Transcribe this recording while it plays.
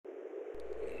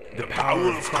The power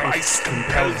of Christ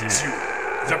compels you.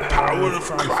 The power of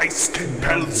Christ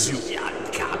compels you. John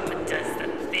Carpenter's The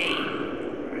Thing.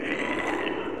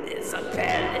 It's a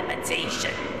fair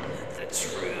imitation. The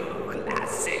true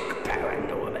classic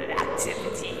paranormal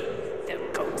activity. The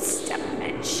ghost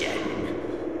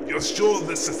dimension. You're sure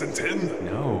this isn't him?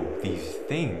 No, these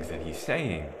things that he's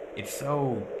saying, it's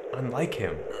so unlike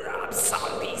him. Rob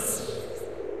Zombie's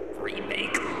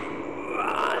remake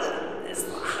is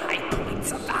the high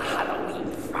points of the Halloween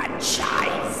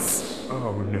franchise.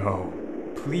 Oh no.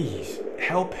 Please,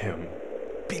 help him.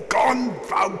 Be gone,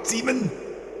 foul demon!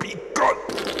 Be gone!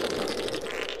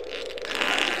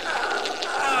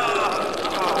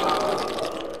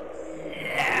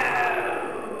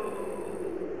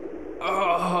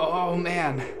 Oh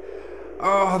man.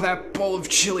 Oh, that bowl of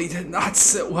chili did not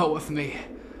sit well with me.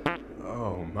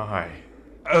 Oh my.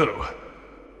 Oh,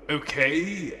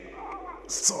 okay.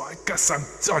 So I guess I'm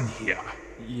done here.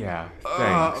 Yeah,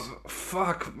 thanks.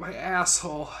 Fuck, my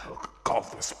asshole.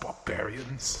 Godless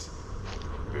barbarians.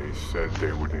 They said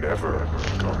they would never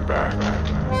come back.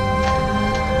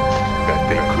 That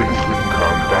they couldn't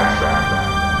come back.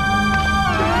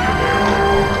 The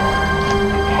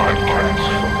podcast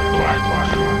from the Black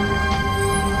Lagoon.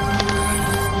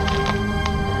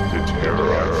 To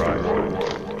terrorize the world.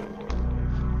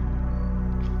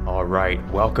 All right,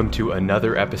 welcome to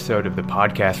another episode of the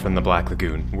podcast from the Black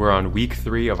Lagoon. We're on week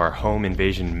 3 of our home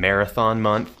invasion marathon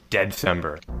month,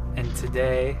 Deadcember. And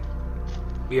today,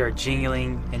 we are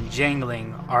jingling and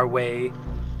jangling our way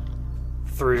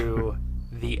through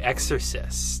The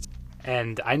Exorcist.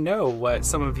 And I know what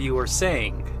some of you are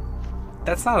saying.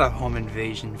 That's not a home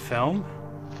invasion film.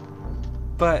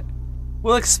 But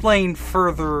we'll explain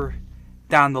further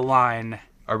down the line.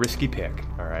 A risky pick,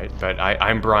 all right? But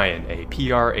I'm Brian, a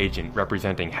PR agent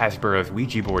representing Hasbro's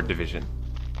Ouija board division.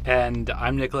 And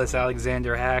I'm Nicholas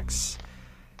Alexander Hax,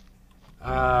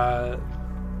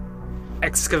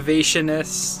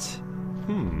 excavationist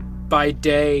by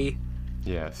day,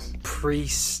 Yes,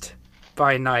 priest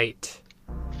by night.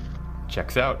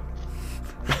 checks out.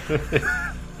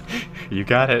 You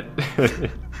got it.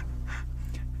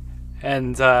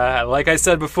 And like I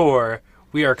said before,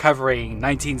 we are covering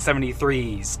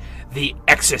 1973's The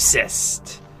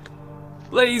Exorcist.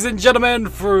 Ladies and gentlemen,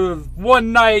 for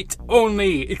one night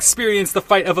only, experience the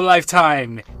fight of a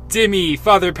lifetime. Demi,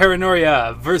 Father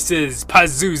Paranoia versus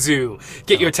Pazuzu.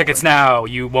 Get your tickets now.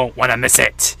 You won't want to miss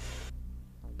it.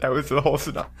 That was the whole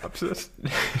synopsis.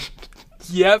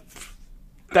 Yep.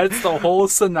 That's the whole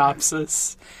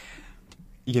synopsis.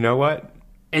 You know what?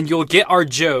 And you'll get our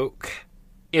joke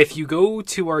if you go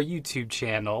to our YouTube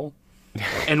channel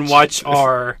and watch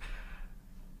our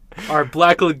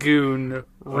Black Lagoon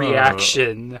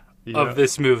reaction yeah. of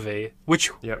this movie, which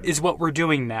Yep. is what we're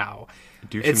doing now.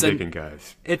 Do some digging,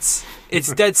 guys. It's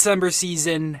December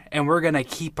season, and we're gonna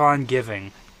keep on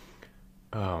giving.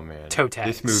 Oh man, Toe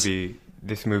tags.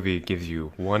 This movie gives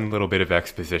you one little bit of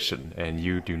exposition, and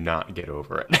you do not get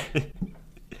over it.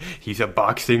 He's a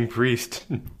boxing priest.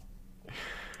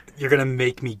 You're gonna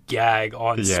make me gag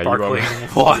on Yeah, sparkling you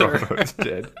water. almost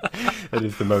did. That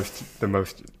is the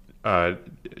most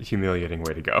humiliating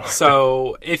way to go.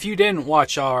 So, if you didn't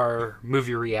watch our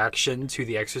movie reaction to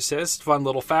The Exorcist, fun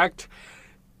little fact,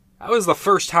 that was the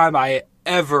first time I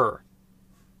ever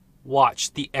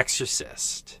watched The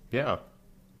Exorcist. Yeah.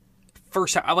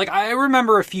 First time, like, I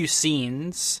remember a few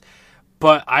scenes,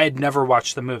 but I had never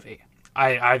watched the movie.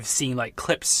 I've seen, like,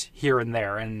 clips here and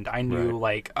there, and I knew, Right.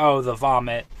 like, oh, the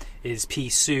vomit is pea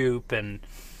soup, and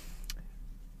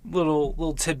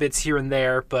little tidbits here and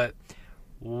there, but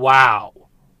wow.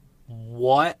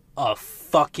 What a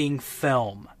fucking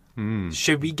film.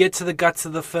 Should we get to the guts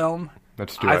of the film?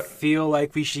 Let's do I it. feel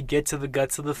like we should get to the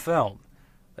guts of the film.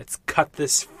 Let's cut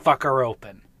this fucker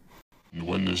open. And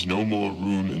when there's no more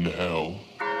room in hell,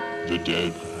 the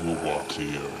dead will walk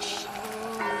the earth.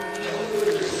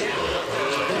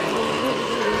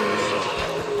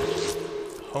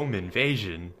 Home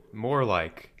invasion? More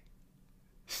like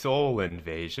soul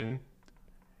invasion.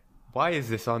 Why is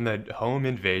this on the home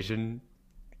invasion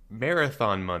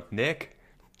marathon month, Nick?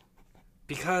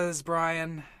 Because,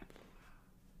 Brian,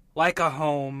 like a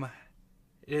home,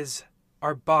 it is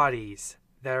our bodies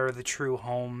that are the true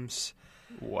homes.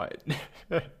 What?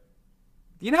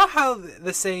 You know how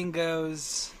the saying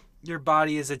goes, your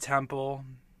body is a temple?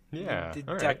 Yeah.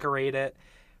 all right. Decorate it.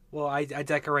 Well, I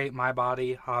decorate my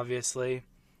body, obviously.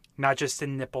 Not just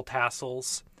in nipple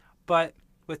tassels, but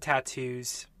with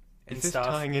tattoos and Is this stuff.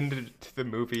 tying into the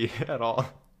movie at all?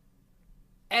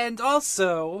 And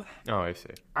also, Oh, I see.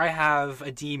 I have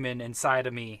a demon inside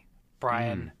of me,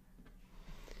 Brian.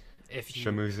 if you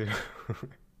Shamuzu.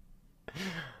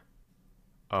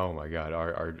 Oh my god,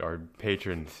 our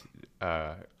patrons,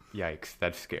 yikes,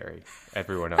 that's scary.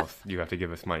 Everyone else, you have to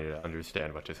give us money to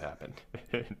understand what just happened.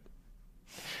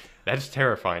 That's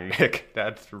terrifying, Nick.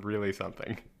 That's really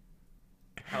something.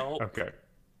 help, Okay.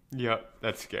 Yep,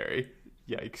 that's scary.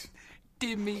 Yikes.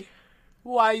 Timmy,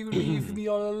 why you leave me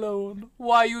all alone?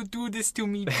 Why you do this to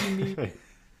me, Timmy?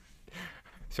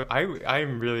 So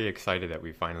I'm really excited that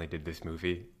we finally did this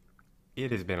movie.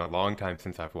 It has been a long time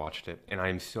since I've watched it, and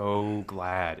I'm so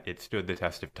glad it stood the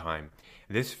test of time.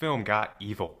 This film got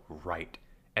evil right.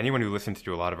 Anyone who listens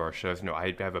to a lot of our shows know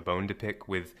I have a bone to pick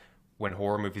with when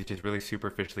horror movies just really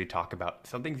superficially talk about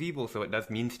something's evil, so it does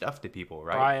mean stuff to people,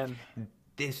 right? Brian,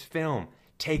 This film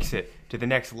takes it to the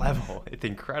next level. It's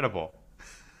incredible.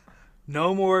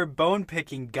 no more bone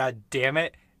picking, god damn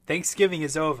it. Thanksgiving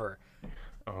is over.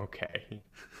 Okay.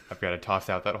 I've got to toss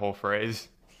out that whole phrase.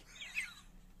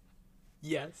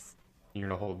 Yes. You're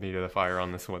going to hold me to the fire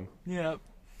on this one. Yep.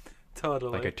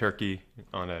 Totally. Like a turkey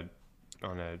on a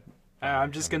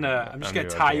I'm just gonna I'm tie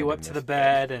gonna you up abandon to the this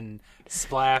bed and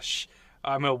splash.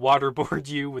 I'm gonna waterboard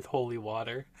you with holy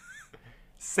water.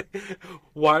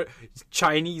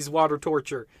 Chinese water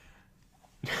torture.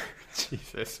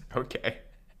 Jesus. Okay.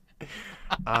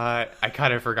 I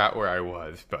kind of forgot where I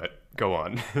was, but go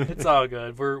on. It's all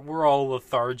good. We're all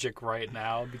lethargic right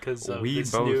now because of We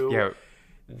this both, new. yeah.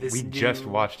 this We just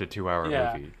new- watched a 2-hour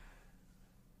Yeah. movie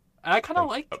And I kind of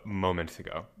like. moments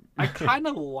ago. I kind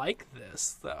of like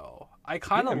this though. I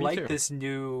kind of Yeah, me like too. this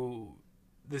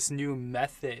new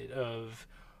method of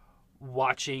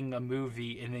watching a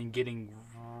movie and then getting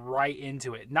right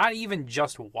into it. Not even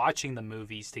just watching the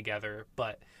movies together,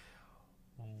 but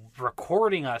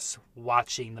recording us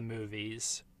watching the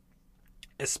movies,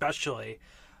 especially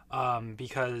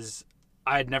because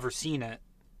I had never seen it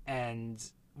and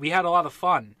we had a lot of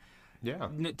fun. Yeah.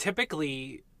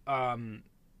 Typically,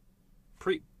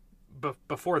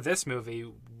 before this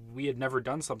movie, we had never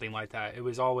done something like that. It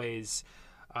was always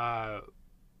Brian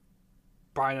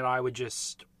and I would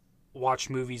just watch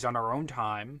movies on our own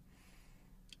time,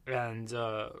 and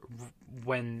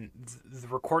when the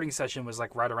recording session was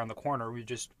like right around the corner, we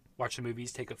just watch the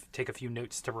movies, take a few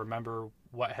notes to remember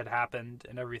what had happened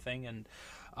and everything. And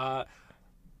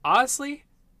honestly,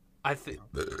 I think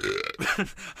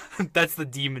that's the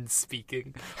demon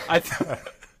speaking. I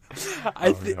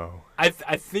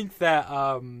think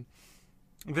that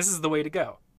this is the way to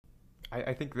go.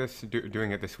 I think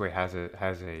doing it this way has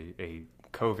a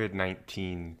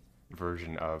COVID-19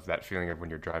 version of that feeling of when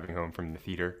you're driving home from the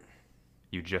theater.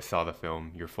 You just saw the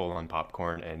film, you're full on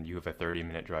popcorn, and you have a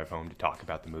 30-minute drive home to talk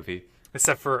about the movie.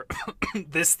 Except for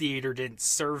this theater didn't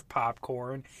serve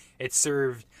popcorn. It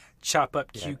served chop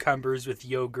up cucumbers with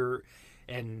yogurt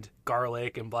and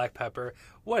garlic and black pepper.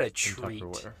 What a treat.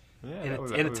 Tupperware. Yeah, In that a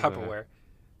was, Tupperware.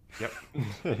 Yep.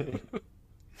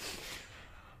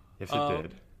 Yes, it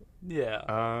did.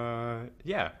 Yeah.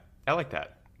 Yeah, I like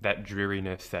that. That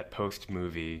dreariness, that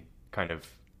post-movie kind of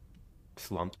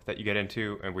slump that you get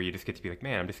into, and where you just get to be like,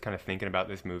 man, I'm just kind of thinking about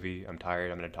this movie. I'm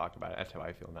tired. I'm going to talk about it. That's how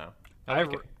I feel now.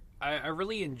 I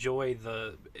really enjoy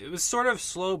it was sort of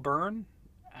slow burn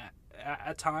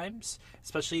at times,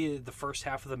 especially the first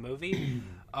half of the movie.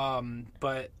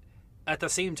 But at the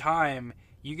same time,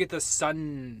 you get the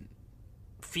sudden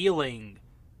feeling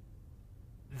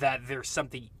that there's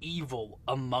something evil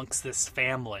amongst this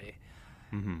family.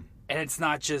 Mm-hmm. And it's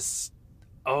not just,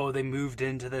 oh, they moved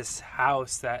into this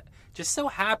house that just so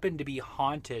happened to be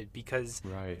haunted because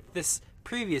this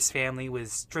previous family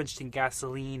was drenched in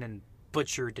gasoline and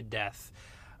butchered to death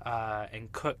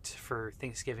and cooked for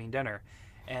Thanksgiving dinner.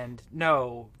 And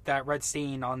no, that red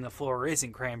stain on the floor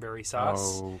isn't cranberry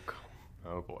sauce.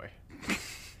 Oh boy.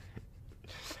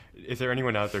 Is there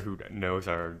anyone out there who knows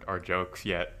our jokes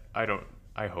yet? I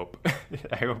hope.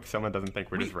 I hope someone doesn't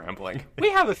think we're just rambling. We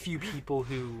have a few people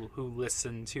who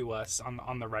listen to us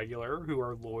on the regular, who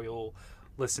are loyal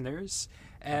listeners.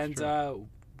 And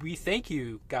we thank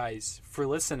you guys for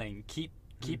listening. Keep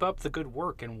up the good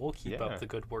work, and we'll keep up the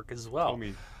good work as well. Told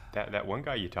me that one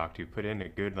guy you talked to put in a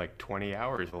good 20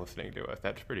 hours listening to us.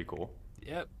 That's pretty cool.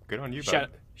 Yep. Good on you, bud.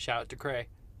 Shout out to Cray.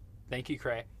 Thank you,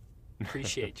 Cray.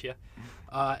 Appreciate you.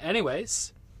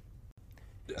 Anyways.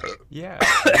 Yeah.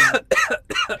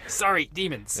 Sorry,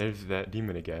 demons. There's that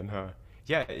demon again, huh?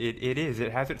 Yeah, it is.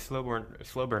 It has its slow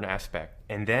burn aspect,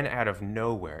 and then out of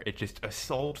nowhere, it just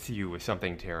assaults you with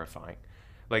something terrifying.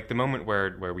 Like the moment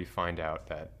where we find out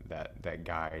that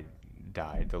guy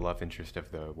died, the love interest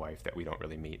of the wife that we don't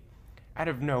really meet. Out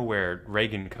of nowhere,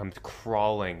 Reagan comes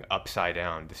crawling upside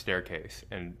down the staircase,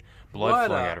 and blood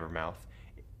flowing out of her mouth.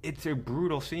 it's a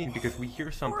brutal scene because we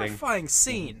hear something Horrifying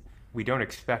scene. we don't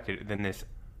expect it, then this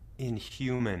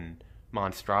inhuman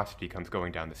monstrosity comes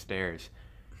going down the stairs,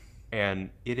 and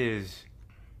it is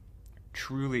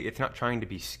truly, it's not trying to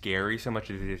be scary so much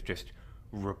as it is just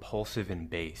repulsive and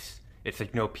base. It's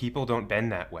like, no, people don't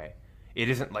bend that way. It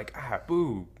isn't like,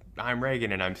 boo, I'm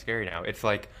Reagan and I'm scary now. It's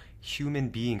like, human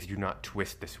beings do not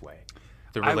twist this way.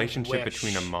 The relationship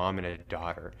between a mom and a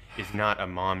daughter is not a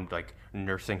mom like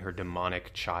nursing her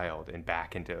demonic child and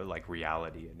back into like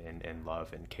reality and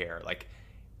love and care. Like,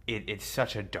 it's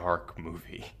such a dark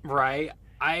movie. Right.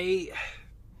 I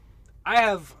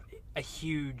have a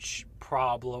huge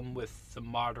problem with the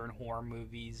modern horror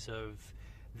movies of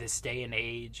this day and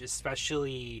age,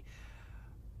 especially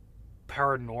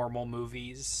paranormal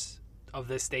movies of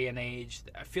this day and age.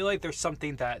 I feel like there's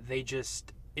something that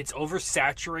it's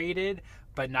oversaturated,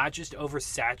 but not just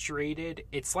oversaturated.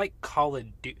 It's like Call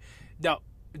of Duty. No,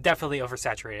 definitely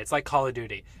oversaturated. It's like Call of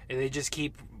Duty. And they just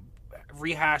keep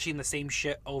rehashing the same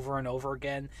shit over and over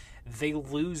again. They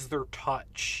lose their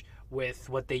touch with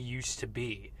what they used to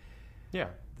be. Yeah.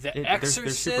 The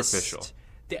Exorcist. They're superficial.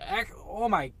 Oh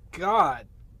my God.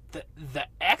 The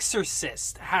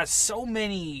Exorcist has so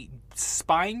many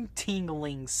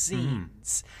spine-tingling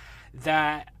scenes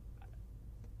that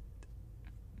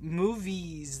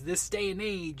movies this day and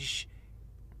age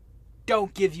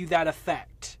don't give you that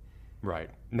effect. Right.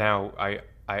 Now,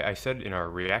 I said in our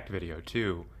React video,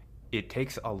 too, it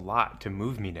takes a lot to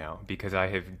move me now because I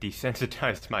have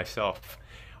desensitized myself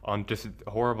on just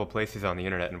horrible places on the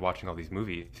internet and watching all these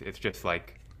movies. It's just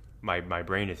like my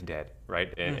brain is dead,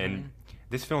 right? And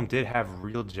this film did have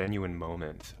real genuine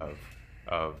moments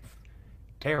of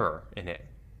terror in it,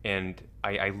 and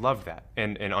I love that.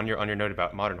 And on your note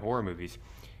about modern horror movies,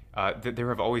 there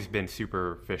have always been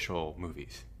superficial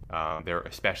movies. There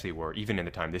especially were, even in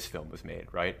the time this film was made,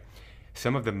 right?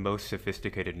 Some of the most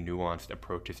sophisticated, nuanced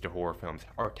approaches to horror films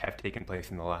have taken place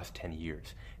in the last 10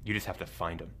 years. You just have to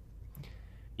find them.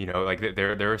 You know, like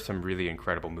there are some really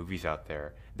incredible movies out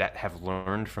there that have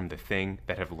learned from The Thing,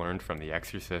 that have learned from The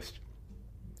Exorcist,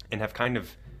 and have kind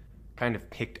of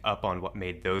picked up on what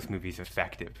made those movies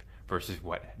effective versus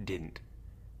what didn't.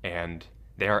 And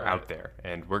they are out there,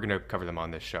 and we're going to cover them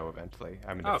on this show eventually.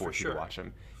 I'm going to force you to watch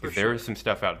them. Because there is some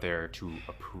stuff out there to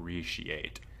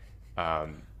appreciate.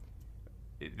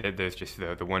 There's just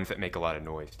the ones that make a lot of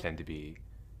noise tend to be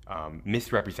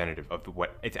misrepresentative of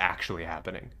what it's actually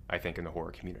happening, I think, in the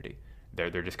horror community.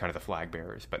 They're just kind of the flag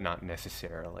bearers, but not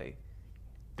necessarily.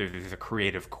 There's a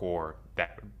creative core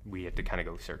that we have to kind of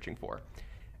go searching for.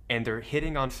 And they're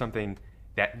hitting on something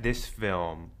that this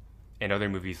film and other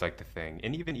movies like The Thing,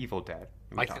 and even Evil Dead.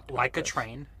 Like a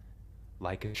train.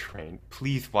 Like a train.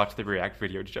 Please watch the React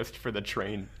video just for the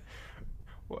train.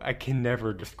 I can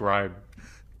never describe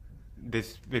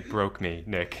this. It broke me,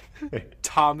 Nick.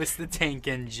 Thomas the Tank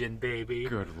Engine, baby.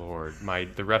 Good Lord.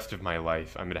 The rest of my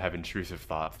life, I'm going to have intrusive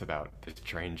thoughts about this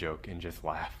train joke and just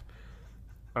laugh.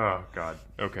 Oh, God.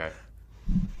 Okay.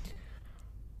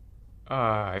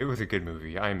 It was a good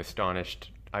movie. I am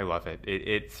astonished. I love it.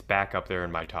 It's back up there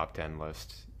in my top 10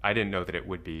 list. I didn't know that it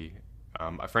would be.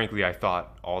 Frankly, I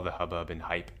thought all the hubbub and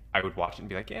hype, I would watch it and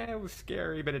be like, yeah, it was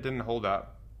scary, but it didn't hold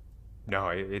up. No,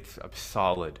 it's a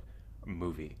solid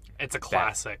movie. It's a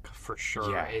classic for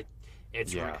sure.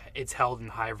 Yeah. It's held in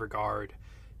high regard,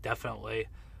 definitely.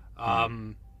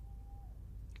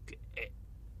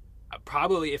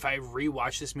 Probably if I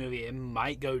rewatch this movie, it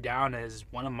might go down as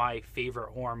one of my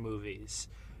favorite horror movies.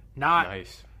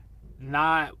 Nice.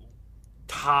 Not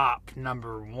top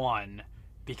number one,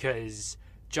 because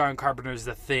John Carpenter's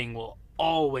The Thing will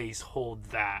always hold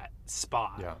that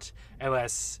spot. Yeah.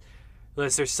 Unless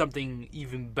there's something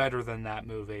even better than that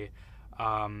movie.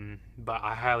 But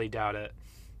I highly doubt it.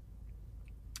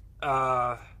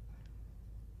 But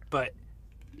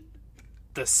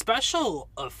the special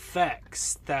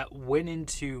effects that went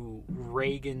into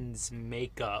Reagan's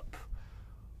makeup,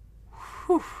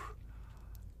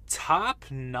 top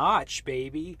notch,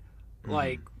 baby.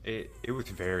 Like, it was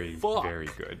very, very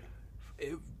good.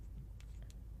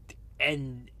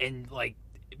 And like,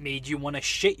 it made you want to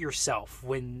shit yourself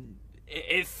when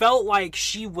it felt like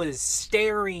she was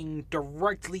staring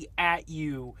directly at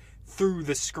you through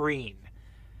the screen.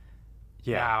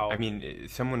 Yeah, now, I mean,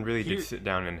 someone really did sit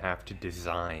down and have to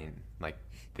design, like,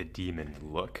 the demon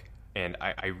look. And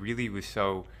I really was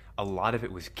a lot of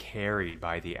it was carried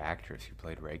by the actress who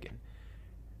played Reagan.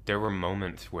 There were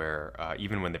moments where,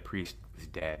 even when the priest was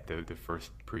dead, the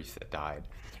first priest that died,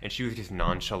 and she was just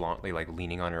nonchalantly, like,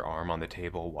 leaning on her arm on the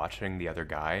table, watching the other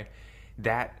guy,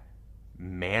 that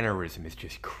mannerism is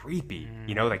just creepy.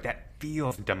 You know, like,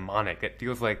 feels demonic. It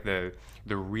feels like the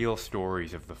real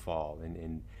stories of the fall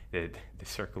in the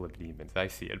circle of demons. I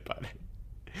see it, but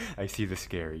I see the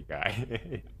scary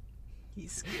guy.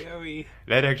 He's scary.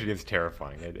 That actually is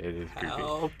terrifying. It is creepy.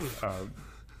 Help.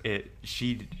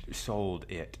 She sold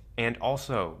it, and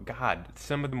also, God,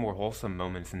 some of the more wholesome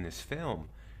moments in this film.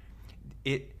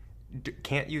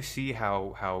 Can't you see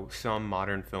how some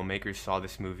modern filmmakers saw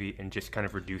this movie and just kind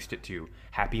of reduced it to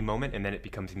happy moment, and then it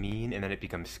becomes mean, and then it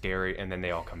becomes scary, and then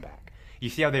they all come back? You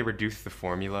see how they reduce the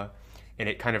formula, and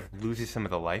it kind of loses some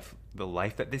of the life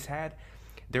that this had?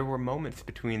 There were moments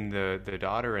between the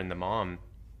daughter and the mom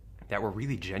that were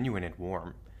really genuine and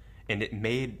warm, and it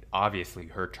made, obviously,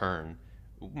 her turn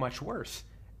much worse.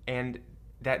 And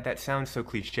that sounds so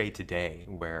cliche today,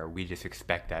 where we just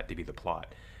expect that to be the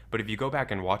plot. But if you go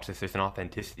back and watch this, there's an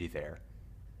authenticity there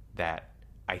that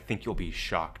I think you'll be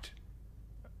shocked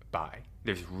by.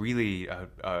 There's really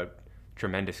a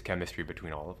tremendous chemistry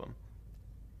between all of them.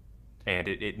 And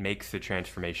it makes the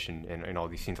transformation in all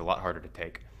these scenes a lot harder to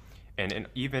take. And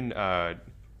even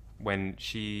when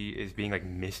she is being like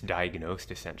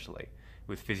misdiagnosed, essentially,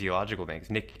 with physiological things,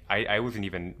 Nick, I wasn't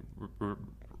even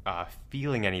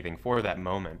feeling anything for that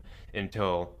moment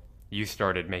until you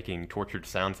started making tortured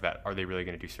sounds about, are they really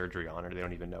going to do surgery on her? They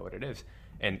don't even know what it is.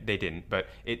 And they didn't. But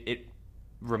it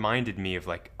reminded me of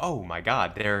like, oh my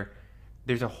God,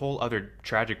 there's a whole other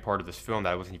tragic part of this film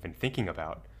that I wasn't even thinking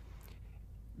about.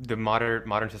 The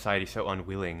modern society is so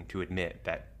unwilling to admit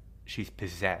that she's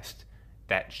possessed,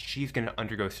 that she's going to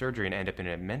undergo surgery and end up in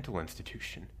a mental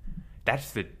institution.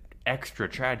 That's the extra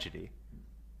tragedy.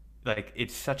 Like,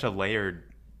 it's such a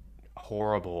layered,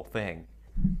 horrible thing.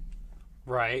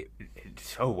 Right. It's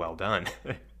so well done.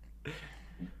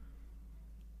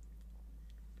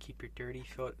 Keep your dirty,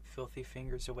 filthy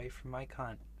fingers away from my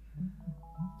cunt.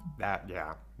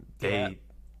 Yeah. Yeah.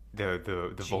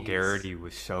 The vulgarity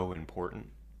was so important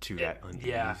to that unease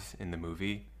Yeah. in the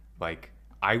movie. Like,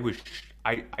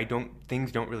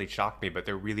 things don't really shock me, but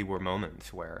there really were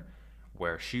moments where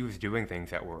she was doing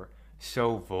things that were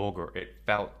so vulgar, it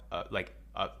felt like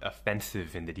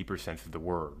offensive in the deeper sense of the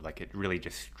word. Like, it really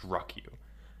just struck you.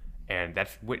 And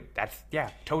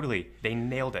totally, they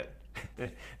nailed it.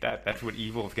 That's what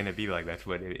evil is going to be like. That's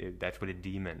what a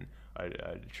demon,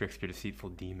 a trickster, deceitful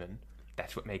demon,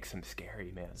 that's what makes them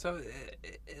scary, man. So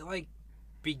it like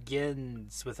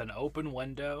begins with an open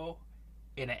window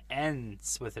and it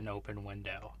ends with an open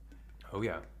window. Oh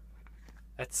yeah.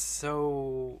 That's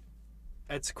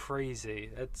crazy.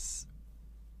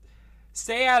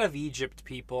 Stay out of Egypt,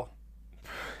 people.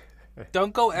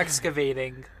 Don't go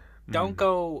excavating. Don't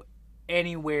go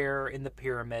anywhere in the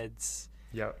pyramids.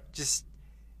 Yep. Just,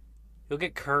 you'll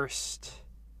get cursed.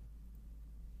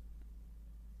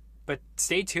 But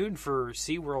stay tuned for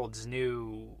SeaWorld's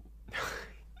new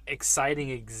exciting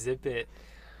exhibit,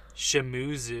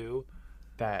 Shamuzu.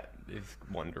 That is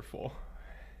wonderful.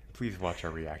 Please watch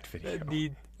our React video.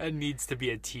 That needs to be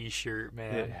a t-shirt,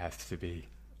 man. It has to be.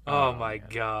 Oh my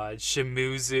God,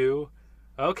 Shamuzu.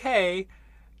 Okay,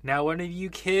 now one of you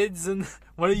kids and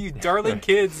one of you darling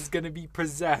kids is gonna be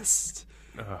possessed.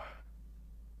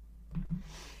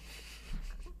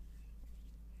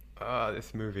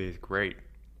 This movie is great.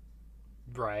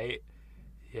 Right?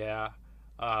 Yeah.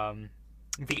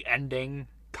 The ending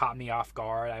caught me off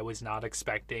guard. I was not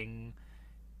expecting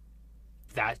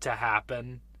that to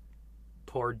happen.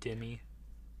 Poor Demi.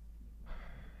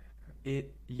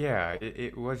 It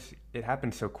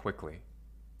happened so quickly.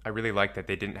 I really like that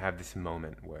they didn't have this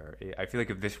moment where I feel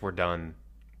like if this were done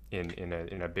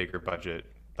in a bigger budget,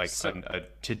 like a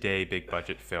today big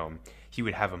budget film, he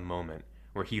would have a moment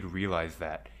where he'd realize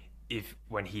that if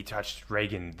when he touched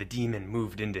Reagan, the demon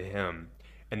moved into him,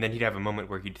 and then he'd have a moment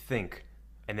where he'd think,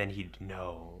 and then he'd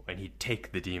know, and he'd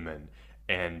take the demon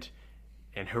and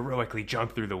heroically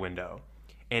jump through the window.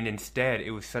 And instead,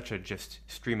 it was such a just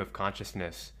stream of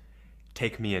consciousness.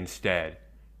 Take me instead.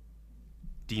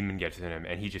 Demon gets in him,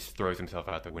 and he just throws himself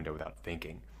out the window without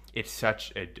thinking. It's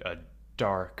such a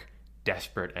dark,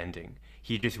 desperate ending.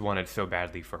 He just wanted so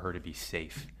badly for her to be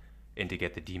safe and to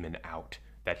get the demon out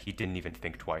that he didn't even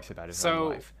think twice about his own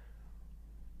life.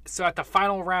 So at the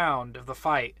final round of the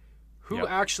fight, who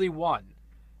actually won?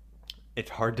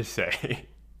 It's hard to say.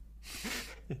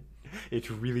 It's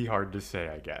really hard to say,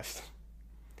 I guess.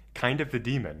 Kind of the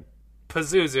demon.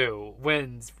 Pazuzu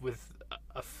wins with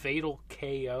a fatal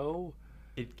KO.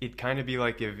 It'd kind of be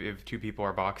like if two people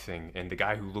are boxing and the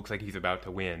guy who looks like he's about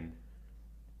to win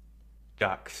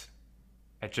ducks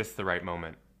at just the right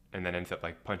moment and then ends up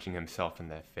like punching himself in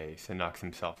the face and knocks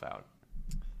himself out.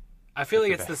 I feel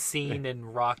like it's the scene in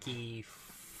Rocky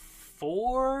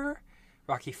 4,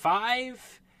 Rocky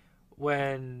 5,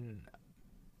 when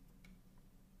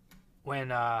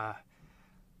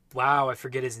wow, I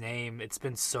forget his name. It's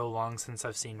been so long since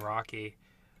I've seen Rocky.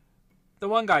 The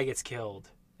one guy gets killed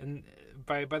and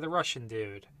by the Russian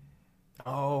dude.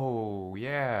 Oh,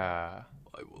 yeah.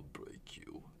 I will break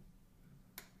you.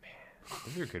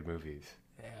 Those are good movies.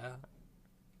 Yeah.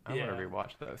 I want to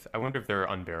rewatch those. I wonder if they're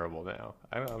unbearable now.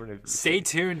 I wonder if... Stay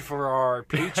tuned for our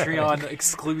Patreon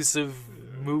exclusive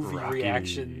movie Rocky.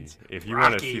 reactions. If you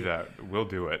want to see that, we'll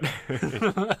do it.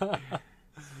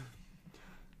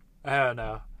 I don't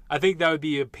know. I think that would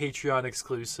be a Patreon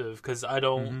exclusive because I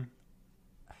don't.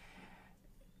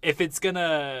 If it's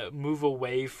gonna move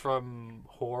away from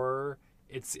horror,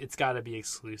 it's got to be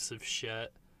exclusive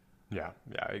shit. Yeah,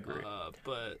 I agree.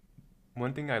 But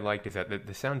one thing I liked is that the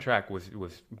soundtrack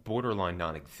was borderline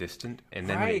non-existent, and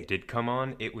then when Right. it did come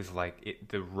on, it was like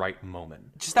the right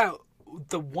moment. just that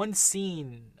the one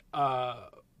scene, the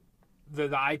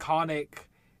iconic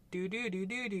do do do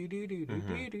do do do do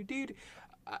do do do,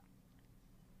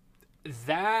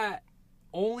 that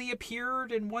only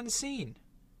appeared in one scene.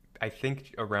 I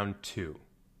think around 2,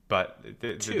 but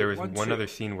Two, there was one, one two. other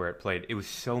scene where it played. It was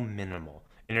so minimal,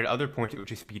 and at other points it would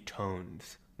just be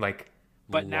tones, like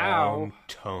But now- long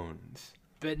tones.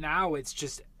 But now it's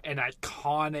just an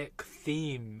iconic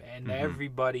theme, and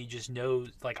everybody just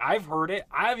knows. Like, I've heard it.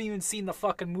 I haven't even seen the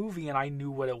fucking movie, and I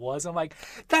knew what it was. I'm like,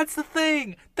 that's the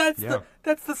thing. That's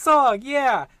the song.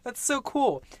 Yeah, that's so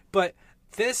cool. But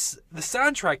the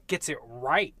soundtrack gets it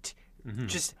right.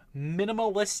 Just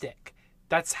minimalistic.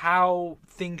 That's how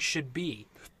things should be.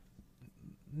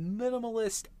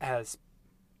 Minimalist as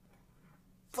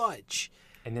fudge.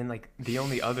 And then, like, the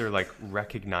only other, like,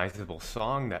 recognizable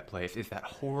song that plays is that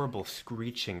horrible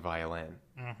screeching violin.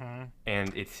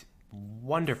 And it's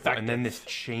wonderful. And then this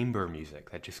chamber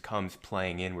music that just comes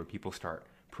playing in where people start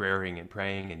praying and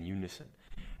praying in unison.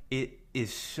 It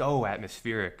is so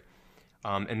atmospheric.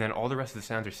 And then all the rest of the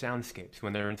sounds are soundscapes.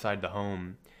 When they're inside the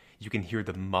home, you can hear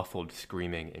the muffled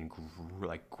screaming and,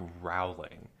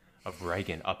 growling of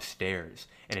Reagan upstairs.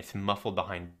 And it's muffled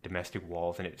behind domestic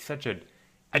walls. And it's such a...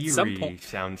 At some eerie point-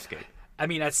 soundscape. I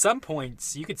mean, at some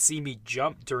points, you could see me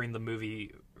jump during the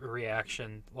movie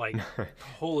reaction. Like,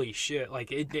 holy shit.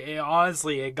 Like, it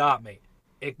honestly, it got me.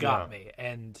 It got me.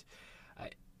 And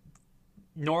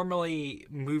normally,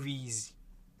 movies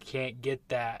can't get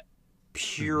that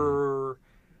pure,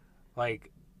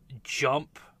 like,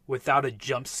 jump without a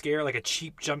jump scare. Like, a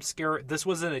cheap jump scare. This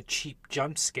wasn't a cheap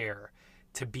jump scare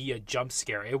to be a jump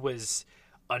scare. It was,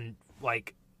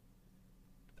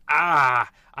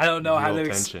 I don't know how Real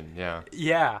to tension,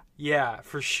 yeah. Yeah,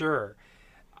 for sure.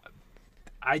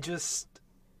 I just,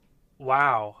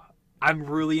 wow, I'm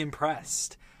really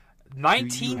impressed.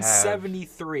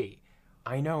 1973.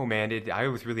 I know, man. I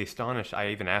was really astonished.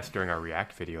 I even asked during our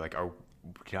React video, like,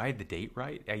 did I have the date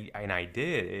right? And I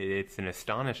did. It's an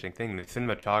astonishing thing. The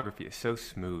cinematography is so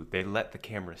smooth. They let the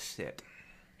camera sit.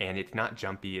 And it's not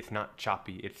jumpy. It's not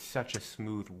choppy. It's such a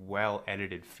smooth,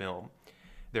 well-edited film.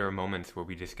 There are moments where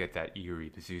we just get that eerie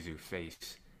Pazuzu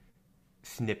face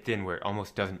snipped in where it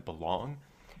almost doesn't belong.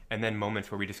 And then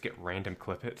moments where we just get random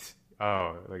clip hits.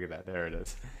 Oh, look at that. There it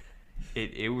is.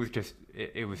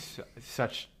 It was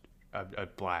such a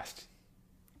blast.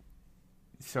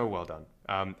 So well done.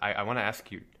 I want to ask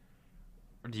you,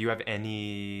 do you have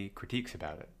any critiques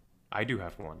about it? I do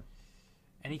have one.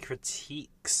 Any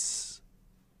critiques?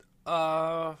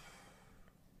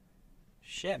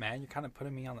 Shit, man, you're kind of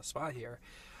putting me on the spot here.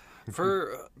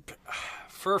 For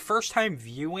a first time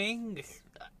viewing,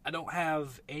 I don't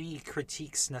have any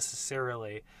critiques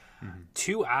necessarily.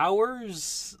 2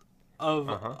 hours of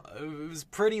it was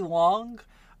pretty long.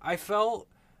 I felt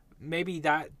maybe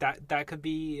that could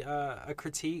be a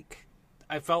critique.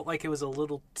 I felt like it was a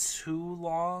little too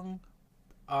long,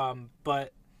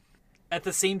 but at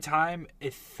the same time,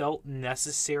 it felt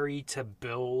necessary to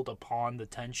build upon the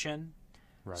tension.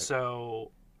 Right.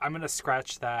 So I'm gonna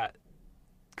scratch that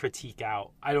critique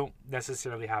out. I don't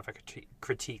necessarily have a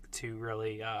critique to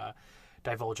really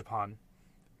divulge upon,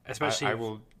 especially. I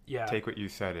will take what you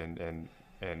said, and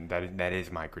that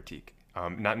is my critique.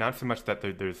 Not so much that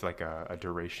there's like a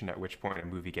duration at which point a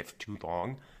movie gets too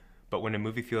long, but when a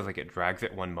movie feels like it drags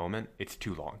at one moment, it's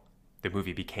too long. The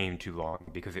movie became too long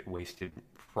because it wasted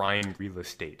prime real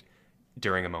estate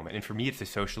during a moment. And for me, it's a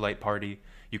socialite party.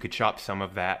 You could chop some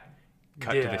of that,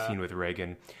 cut to the scene with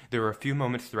Reagan. There are a few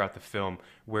moments throughout the film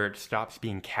where it stops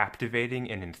being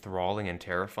captivating and enthralling and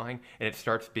terrifying, and it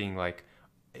starts being like,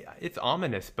 it's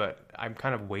ominous, but I'm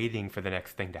kind of waiting for the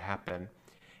next thing to happen.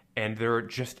 And there are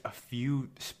just a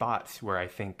few spots where I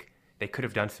think they could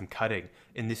have done some cutting,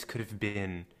 and this could have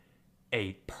been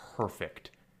a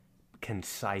perfect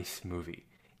concise movie.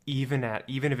 Even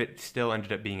if it still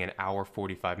ended up being an hour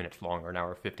 45 minutes long or an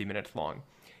hour 50 minutes long,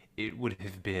 it would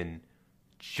have been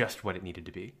just what it needed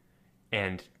to be.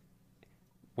 And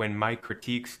when my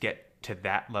critiques get to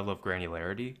that level of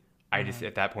granularity, I just,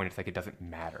 at that point, it's like it doesn't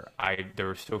matter. There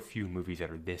are so few movies that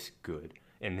are this good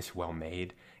and this well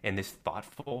made and this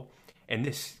thoughtful and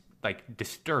this like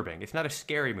disturbing. It's not a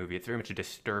scary movie. It's very much a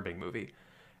disturbing movie,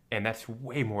 and that's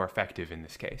way more effective in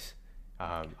this case.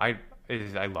 I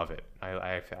love it.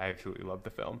 I absolutely love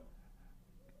the film.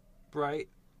 Right.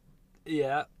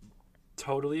 Yeah.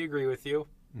 Totally agree with you.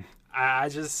 I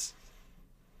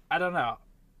don't know.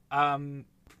 I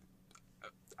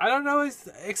don't know.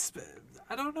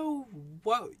 I don't know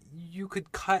what you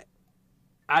could cut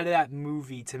out of that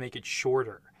movie to make it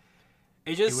shorter.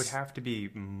 It would have to be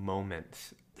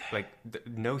moments. Like,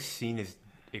 no scene is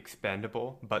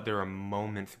expendable, but there are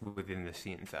moments within the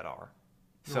scenes that are.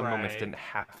 Some moments didn't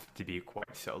have to be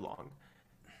quite so long.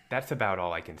 That's about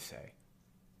all I can say.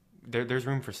 There's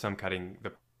room for some cutting,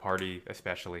 the party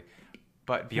especially.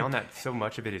 But beyond that, so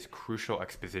much of it is crucial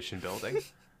exposition building.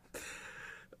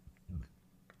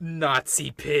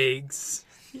 Nazi pigs.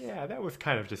 Yeah, that was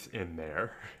kind of just in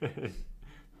there.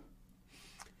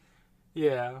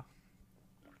 Yeah.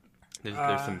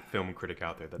 There's some film critic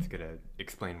out there that's going to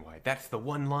explain why. That's the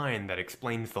one line that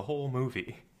explains the whole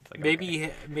movie. Like,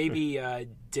 maybe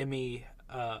Demi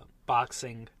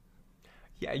boxing.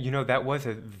 Yeah, that was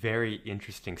a very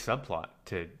interesting subplot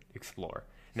to explore.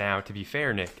 Now, to be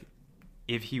fair, Nick,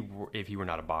 if he were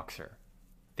not a boxer,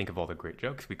 think of all the great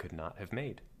jokes we could not have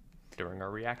made during our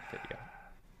React video.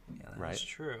 Yeah, that's right?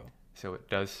 true. So it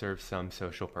does serve some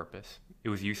social purpose. It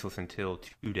was useless until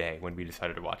today when we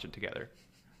decided to watch it together.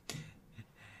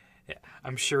 Yeah,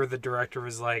 I'm sure the director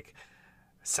was like,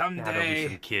 There'll be someday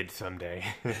some kids someday.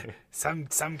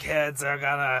 some kids are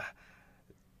gonna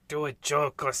do a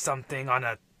joke or something on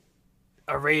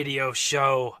a radio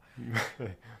show.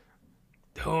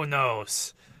 Who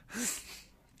knows?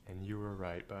 And you were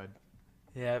right, bud.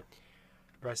 Yep.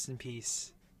 Rest in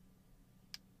peace.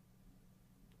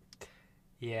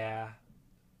 Yeah.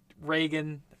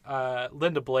 Reagan,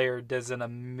 Linda Blair does an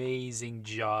amazing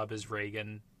job as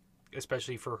Reagan,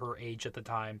 especially for her age at the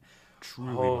time.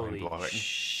 Truly Holy mind-blowing.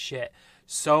 shit.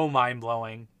 So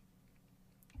mind-blowing.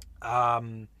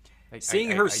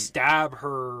 Seeing her stab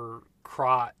her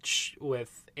crotch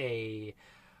with a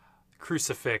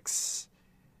crucifix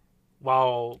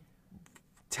while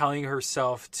telling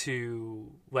herself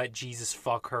to let Jesus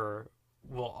fuck her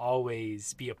will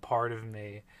always be a part of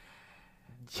me.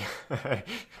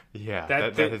 Yeah,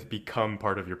 that has become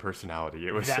part of your personality.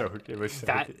 It was so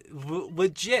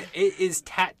legit. It is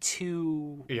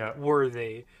tattoo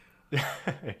worthy.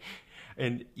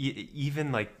 And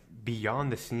even like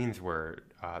beyond the scenes where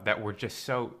that were just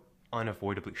so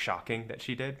unavoidably shocking that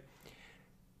she did.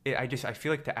 I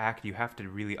feel like to act, you have to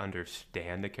really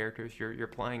understand the characters you're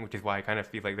playing, which is why I kind of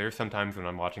feel like there's sometimes when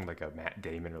I'm watching like a Matt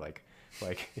Damon or like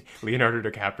Leonardo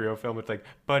DiCaprio film, it's like,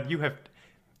 bud, you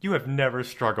have never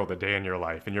struggled a day in your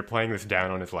life, and you're playing this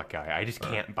down on his luck guy. I just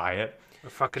can't buy it. Or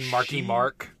fucking Mark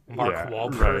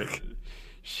Wahlberg. Right.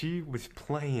 She was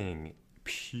playing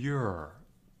pure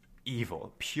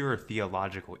evil, pure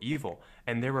theological evil,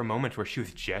 and there were moments where she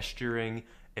was gesturing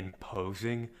and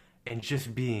posing and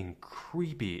just being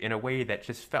creepy in a way that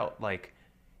just felt like,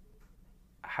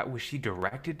 how was she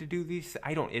directed to do these?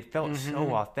 It felt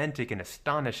so authentic and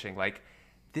astonishing. Like,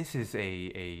 this is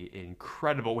a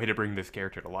incredible way to bring this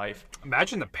character to life.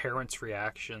 Imagine the parents'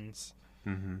 reactions.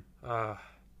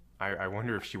 I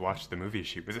wonder if she watched the movie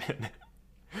she was in.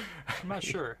 I'm not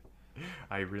sure.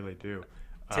 I really do.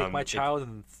 Take my child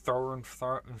and throw her in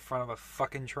front of a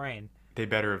fucking train. They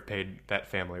better have paid that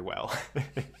family well.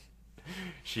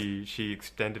 She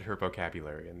extended her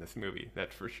vocabulary in this movie,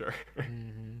 that's for sure.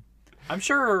 I'm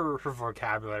sure her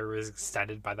vocabulary was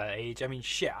extended by that age. I mean,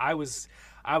 shit, I was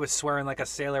swearing like a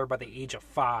sailor by the age of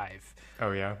 5.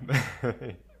 Oh, yeah?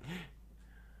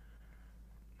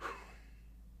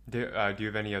 Do you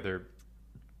have any other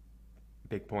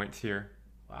big points here?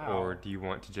 Wow. Or do you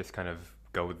want to just kind of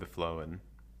go with the flow and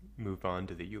move on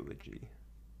to the eulogy?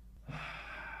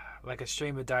 Like a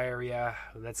stream of diarrhea,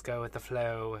 let's go with the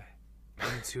flow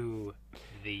into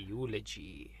the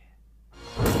eulogy.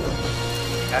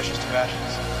 Ashes to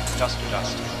ashes, dust to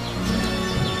dust.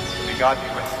 May God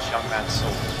be with this young man's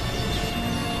soul.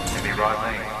 May Ron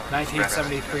Lang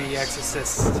 1973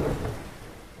 Exorcist.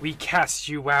 We cast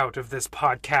you out of this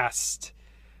podcast.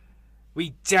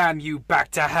 We damn you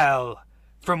back to hell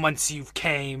from whence you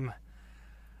came.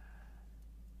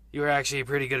 You were actually a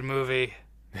pretty good movie.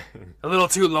 A little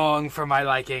too long for my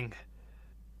liking.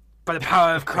 by the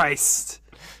power of Christ.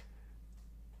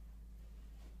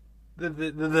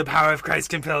 The power of Christ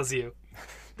compels you.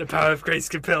 The power of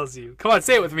Christ compels you. Come on,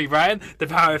 say it with me, Brian. The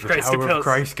power of Christ Power compels of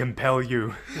Christ compel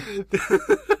you.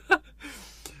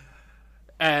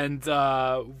 And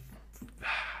we're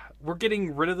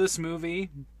getting rid of this movie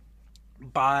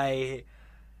by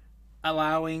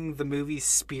allowing the movie's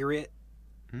spirit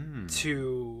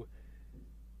to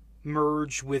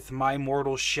merge with my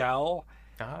mortal shell.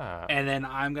 And then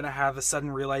I'm going to have a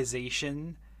sudden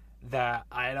realization that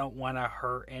I don't want to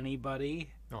hurt anybody.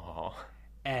 Aww.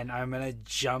 And I'm going to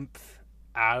jump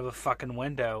out of a fucking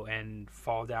window and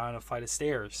fall down a flight of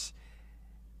stairs.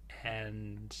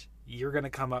 And you're going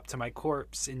to come up to my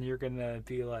corpse and you're going to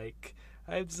be like,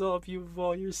 I absolve you of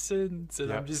all your sins.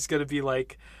 And I'm just going to be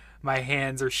like, my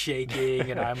hands are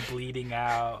shaking and I'm bleeding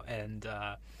out. And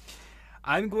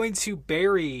I'm going to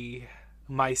bury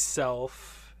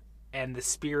myself and the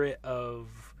spirit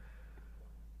of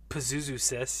Pazuzu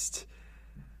Cyst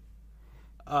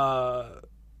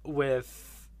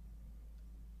with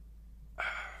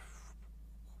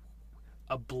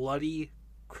a bloody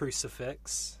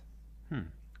crucifix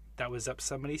that was up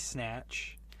somebody's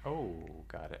snatch. Oh,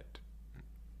 got it.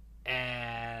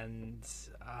 And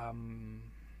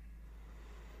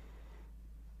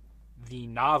the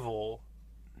novel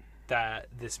that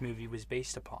this movie was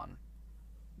based upon.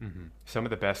 Mm-hmm. Some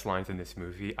of the best lines in this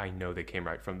movie, I know they came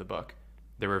right from the book.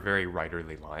 There were very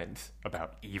writerly lines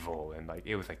about evil, and like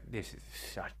it was like, this is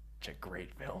such a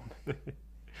great film.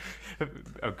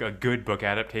 A good book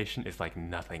adaptation is like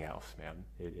nothing else, man.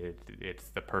 It's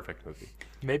the perfect movie.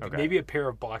 Maybe a pair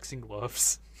of boxing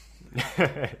gloves.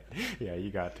 Yeah,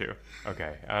 you got to.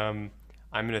 Okay, I'm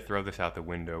gonna throw this out the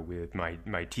window with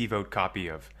my T-vote copy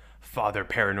of Father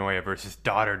Paranoia versus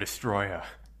Daughter Destroyer.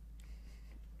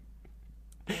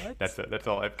 What? That's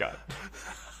all I've got.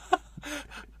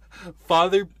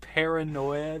 Father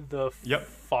Paranoia, the Yep.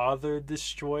 Father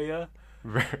Destroyer.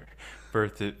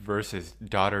 Versus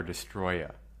Daughter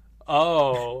Destroyer.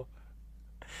 Oh.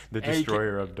 The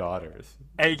destroyer of daughters.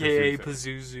 AKA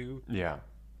Pazuzu. Yeah.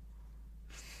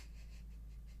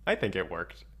 I think it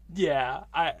worked. Yeah.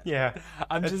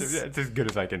 It's as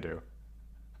good as I can do.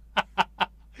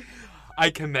 I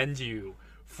commend you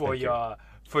for Thank you.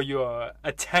 for your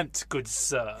attempt, good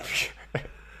sir.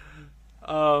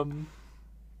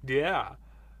 Yeah.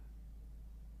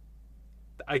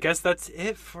 I guess that's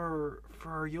it for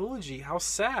our eulogy. How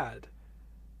sad.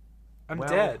 I'm Well,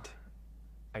 dead.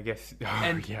 I guess.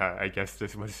 And- I guess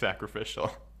this was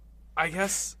sacrificial. I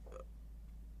guess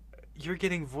you're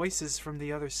getting voices from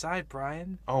the other side,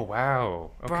 Brian. Oh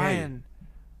wow. Okay.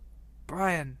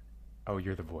 Brian, Oh,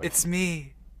 you're the voice. it's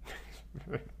me.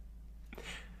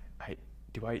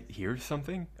 Do I hear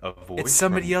something? A voice? It's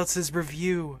somebody from else's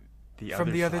review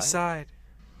from the other side.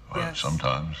 Well, Yes.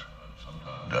 sometimes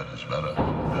that is better.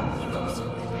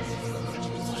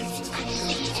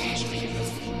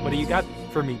 What do you got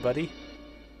for me, buddy?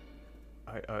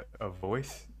 A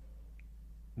voice?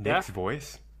 Yeah. Nick's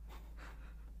voice?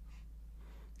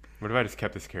 What if I just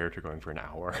kept this character going for an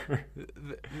hour?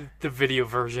 The video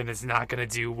version is not going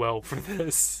to do well for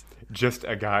this. Just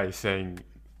a guy saying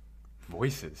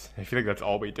voices. I feel like that's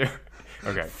all we do.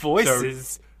 Okay.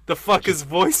 Voices? The fuck is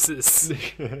voices? So,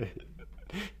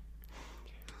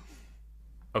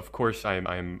 of course,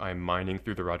 I'm mining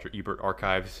through the Roger Ebert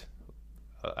archives.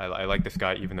 I like this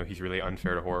guy, even though he's really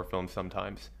unfair to horror films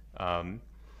sometimes.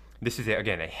 This is,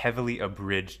 again, a heavily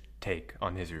abridged take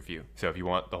on his review. So if you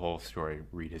want the whole story,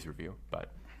 read his review.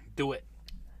 But Do it.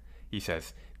 he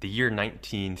says, the year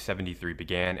 1973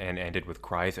 began and ended with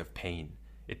cries of pain.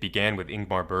 It began with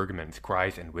Ingmar Bergman's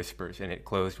Cries and Whispers, and it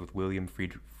closed with William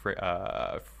Friedkin?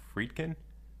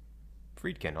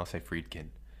 Friedkin, I'll say Friedkin.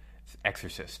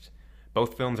 Exorcist.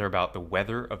 Both films are about the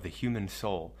weather of the human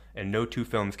soul, and no two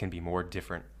films can be more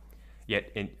different.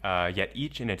 Yet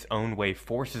each in its own way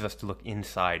forces us to look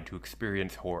inside to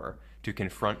experience horror, to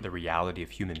confront the reality of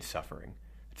human suffering.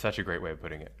 It's such a great way of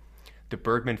putting it. The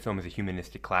Bergman film is a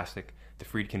humanistic classic. The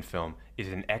Friedkin film is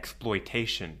an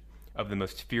exploitation of the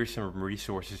most fearsome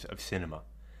resources of cinema.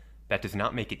 That does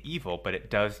not make it evil, but it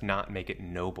does not make it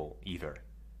noble either. An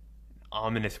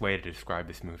ominous way to describe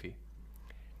this movie.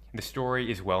 The story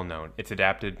is well known. It's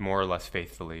adapted more or less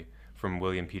faithfully from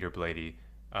William Peter Blatty's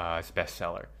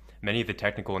bestseller. Many of the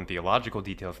technical and theological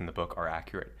details in the book are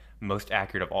accurate. Most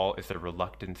accurate of all is the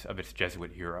reluctance of its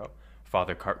Jesuit hero,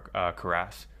 Father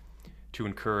Carras, to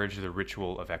encourage the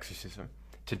ritual of exorcism.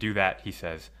 To do that, he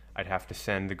says, I'd have to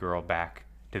send the girl back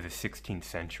to the 16th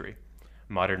century.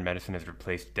 Modern medicine has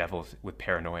replaced devils with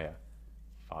paranoia.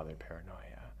 Father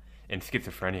Paranoia. And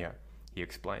schizophrenia, he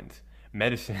explains.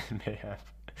 Medicine may have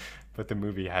but the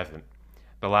movie hasn't.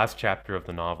 The last chapter of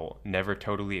the novel never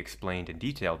totally explained in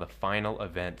detail the final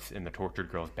events in the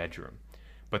tortured girl's bedroom,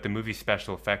 but the movie's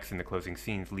special effects in the closing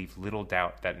scenes leave little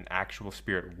doubt that an actual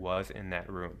spirit was in that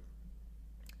room,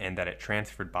 and that it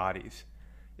transferred bodies.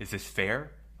 Is this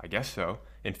fair? I guess so.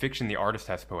 In fiction, the artist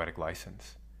has poetic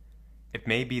license. It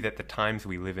may be that the times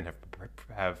we live in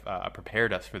have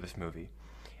prepared us for this movie,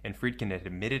 and Friedkin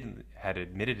had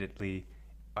admittedly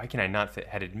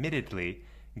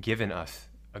given us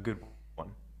a good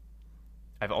one.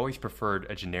 I've always preferred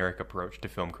a generic approach to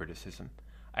film criticism.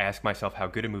 I ask myself how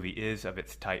good a movie is of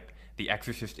its type. The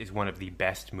Exorcist is one of the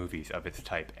best movies of its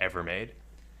type ever made.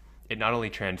 It not only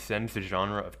transcends the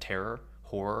genre of terror,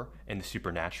 horror, and the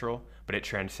supernatural, but it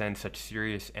transcends such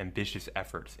serious, ambitious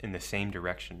efforts in the same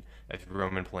direction as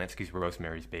Roman Polanski's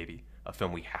Rosemary's Baby, a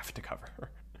film we have to cover.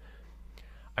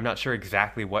 I'm not sure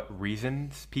exactly what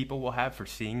reasons people will have for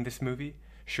seeing this movie.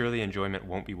 Surely enjoyment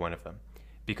won't be one of them,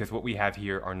 because what we have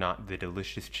here are not the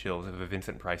delicious chills of a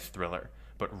Vincent Price thriller,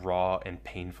 but raw and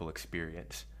painful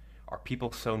experience. Are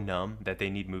people so numb that they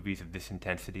need movies of this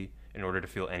intensity in order to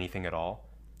feel anything at all?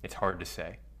 It's hard to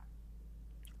say.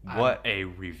 What a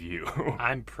review.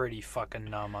 I'm pretty fucking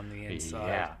numb on the inside.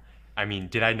 Yeah. I mean,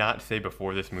 did I not say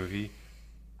before this movie,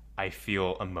 I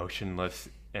feel emotionless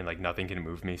and like nothing can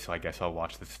move me, so I guess I'll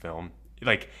watch this film?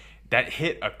 Like, that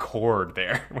hit a chord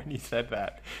there when you said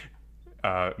that.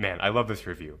 Man, I love this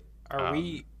review. Are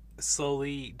we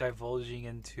slowly divulging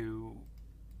into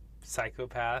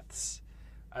psychopaths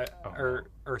or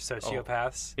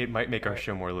sociopaths? It might make our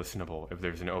show more listenable if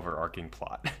there's an overarching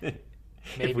plot.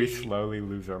 Maybe. If we slowly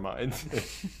lose our minds.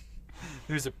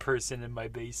 There's a person in my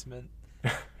basement.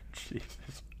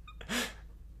 Jesus.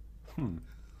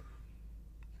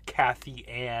 Kathy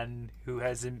Ann,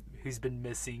 who's been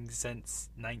missing since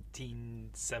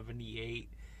 1978.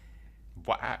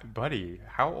 Wow, buddy,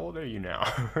 how old are you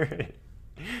now?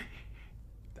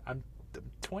 I'm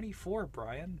 24,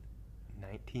 Brian.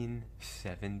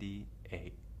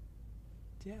 1978.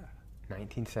 Yeah.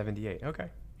 1978. Okay.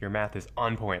 Your math is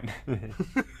on point.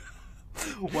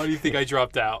 Why do you think I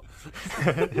dropped out?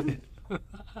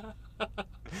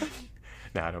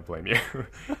 Nah, I don't blame you.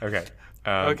 Okay.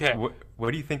 Okay.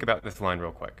 What do you think about this line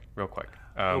real quick? Oh,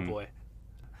 boy.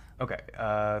 Okay.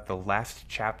 The last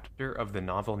chapter of the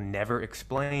novel never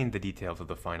explained the details of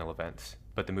the final events,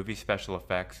 but the movie's special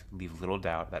effects leave little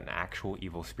doubt that an actual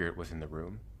evil spirit was in the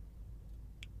room.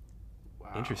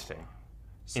 Wow. Interesting.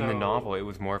 So, in the novel, it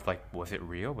was more of like, was it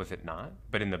real? Was it not?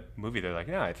 But in the movie, they're like,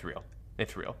 no, it's real.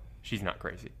 It's real. She's not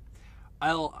crazy.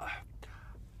 I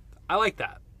like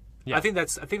that. Yeah. I think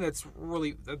that's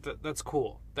really that's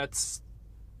cool. That's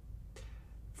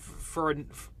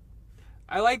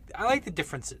I like the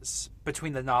differences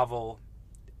between the novel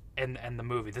and the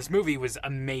movie. This movie was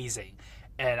amazing,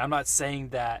 and I'm not saying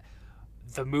that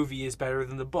the movie is better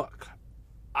than the book.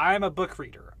 I'm a book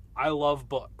reader. I love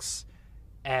books.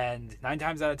 And 9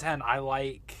 times out of 10, I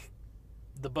like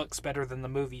the books better than the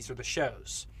movies or the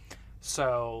shows.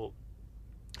 So,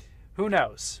 who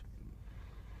knows?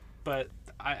 But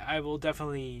I will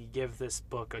definitely give this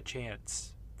book a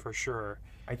chance, for sure.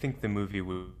 I think the movie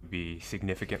would be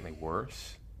significantly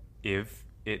worse if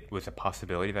it was a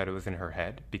possibility that it was in her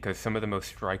head, because some of the most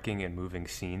striking and moving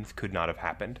scenes could not have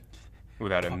happened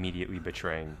without immediately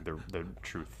betraying the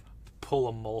truth. Pull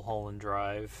a Mulholland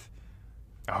Drive.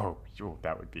 Oh,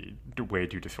 that would be way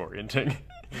too disorienting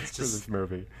for this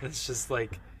movie. It's just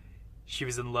like she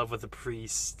was in love with a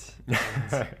priest,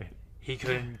 and he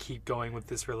couldn't keep going with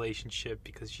this relationship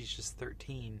because she's just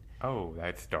 13. Oh,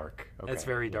 that's dark. Okay. That's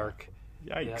very dark.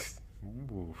 Yikes. Yep.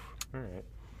 Oof. All right.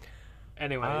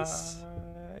 Anyways.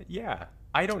 Yeah.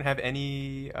 I don't have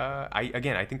any...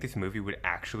 I think this movie would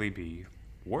actually be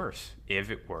worse if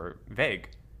it were vague.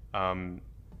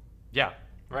 Yeah.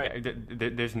 Right.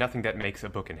 There's nothing that makes a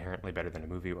book inherently better than a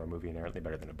movie or a movie inherently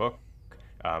better than a book.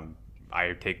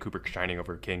 I take Kubrick Shining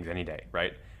over King's any day,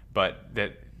 right? But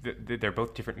they're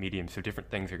both different mediums, so different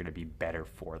things are going to be better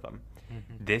for them.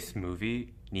 Mm-hmm. This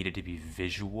movie needed to be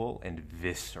visual and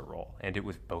visceral, and it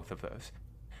was both of those.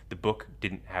 The book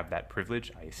didn't have that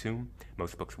privilege, I assume.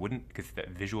 Most books wouldn't, because that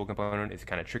visual component is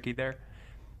kind of tricky there.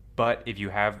 But if you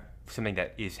have something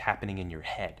that is happening in your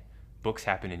head, books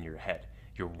happen in your head.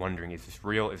 You're wondering, is this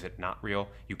real? Is it not real?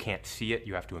 You can't see it.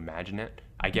 You have to imagine it.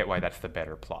 I get why that's the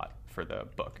better plot for the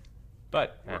book.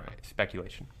 But,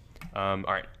 speculation. All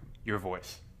right, your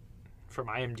voice. From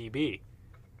IMDb.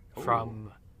 Ooh.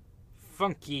 From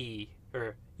Funky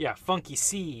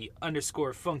C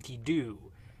 _Funky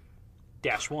Do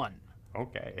 -1.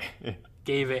 Okay.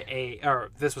 Gave it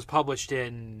this was published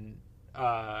in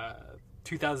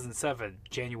 2007,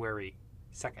 January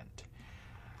 22nd.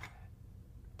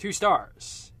 2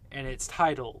 stars, and it's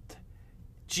titled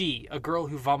G, A Girl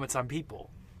Who Vomits on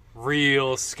People.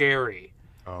 Real scary.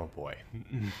 Oh boy.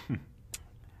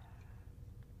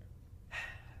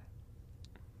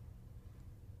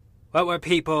 What were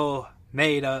people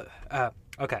made of?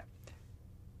 Okay.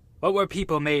 What were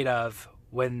people made of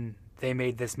when they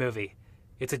made this movie?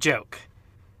 It's a joke.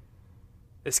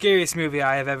 The scariest movie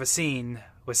I have ever seen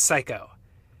was Psycho.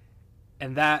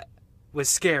 And that was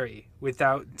scary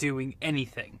without doing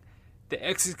anything. The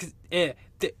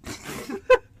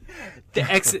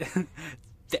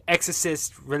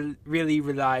Exorcist really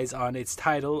relies on its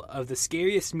title of the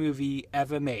scariest movie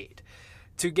ever made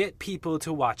to get people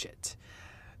to watch it.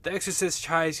 The Exorcist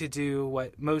tries to do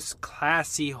what most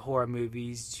classy horror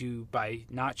movies do by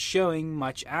not showing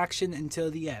much action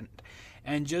until the end,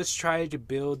 and just try to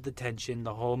build the tension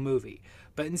the whole movie,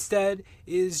 but instead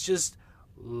is just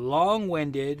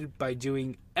long-winded by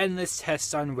doing endless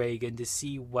tests on Regan to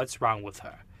see what's wrong with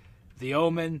her. The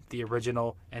Omen, the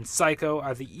original, and Psycho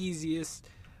are the easiest,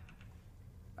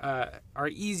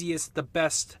 the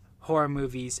best horror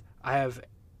movies I have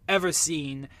ever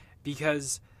seen,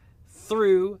 because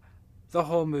through the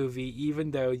whole movie,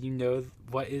 even though you know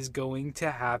what is going to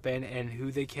happen and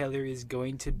who the killer is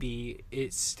going to be,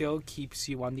 it still keeps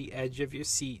you on the edge of your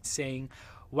seat saying,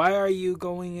 why are you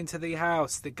going into the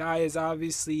house? The guy is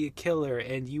obviously a killer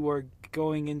and you are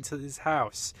going into this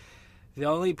house. The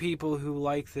only people who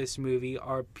like this movie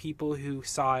are people who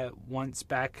saw it once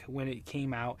back when it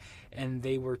came out and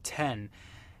they were 10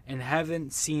 and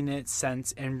haven't seen it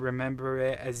since and remember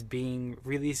it as being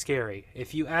really scary.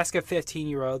 If you ask a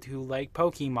 15-year-old who liked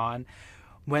Pokemon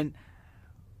when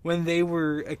they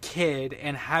were a kid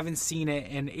and haven't seen it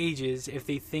in ages, if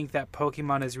they think that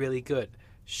Pokemon is really good,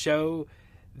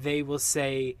 they will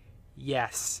say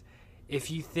yes.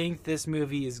 If you think this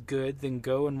movie is good, then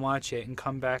go and watch it and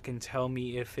come back and tell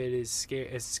me if it is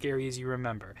as scary as you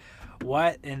remember.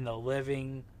 What in the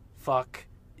living fuck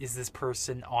is this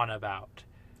person on about?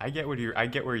 I get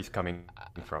where he's coming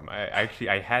from. I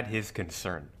had his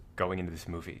concern going into this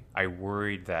movie. I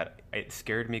worried that it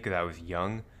scared me because I was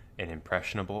young and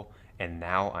impressionable, and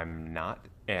now I'm not.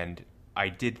 And I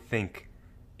did think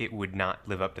it would not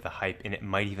live up to the hype, and it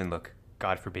might even look,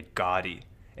 God forbid, gaudy.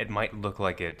 It might look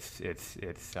like it's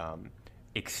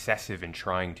excessive and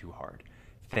trying too hard.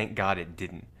 Thank God it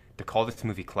didn't. To call this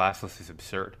movie classless is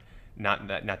absurd. Not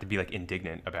to be like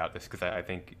indignant about this, because I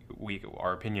think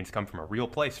our opinions come from a real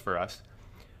place for us,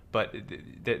 but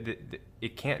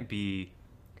it can't be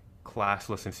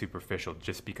classless and superficial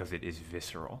just because it is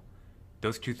visceral.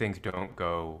 Those two things don't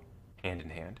go hand in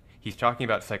hand. He's talking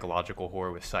about psychological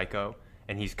horror with Psycho,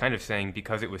 and he's kind of saying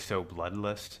because it was so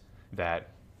bloodless that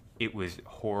it was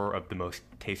horror of the most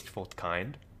tasteful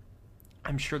kind.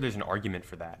 I'm sure there's an argument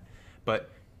for that,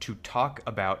 but to talk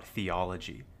about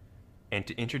theology and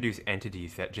to introduce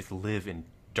entities that just live in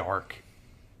dark,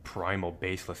 primal,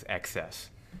 baseless excess,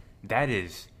 that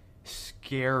is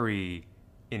scary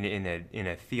in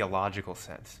a theological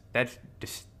sense. That's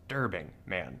disturbing,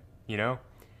 man, you know?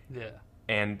 Yeah.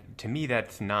 And to me,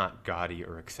 that's not gaudy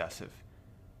or excessive.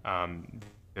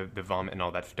 The vomit and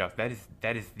all that stuff, that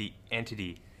is the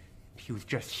entity. He was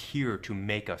just here to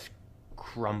make us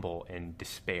crumble and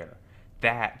despair.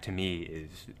 That, to me,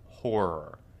 is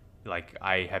horror. Like,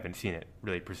 I haven't seen it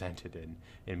really presented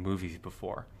in movies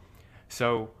before.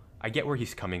 So I get where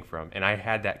he's coming from, and I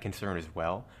had that concern as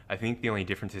well. I think the only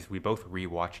difference is we both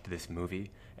rewatched this movie,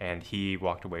 and he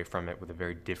walked away from it with a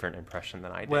very different impression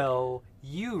than I did. Well,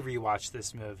 you rewatched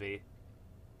this movie.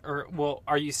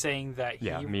 Are you saying that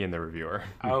Yeah, me and the reviewer.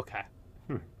 Okay.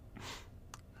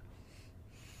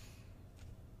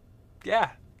 Yeah.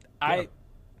 It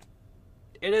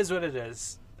is what it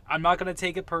is. I'm not going to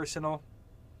take it personal.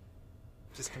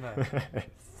 Just going to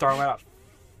throw him out of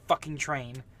a fucking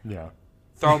train. Yeah.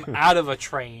 Throw him out of a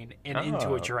train and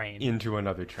into a train. Into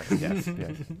another train, yes,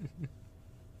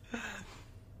 yes.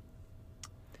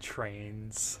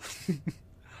 Trains.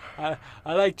 I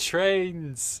like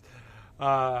trains.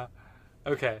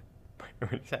 Okay.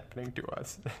 What's happening to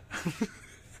us?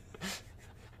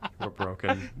 We're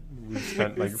broken. We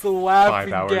spent like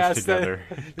 5 hours together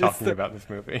talking about this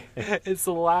movie. It's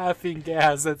the laughing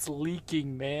gas that's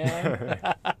leaking, man.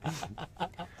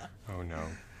 Oh no.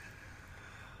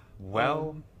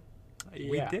 Well,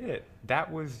 we did it.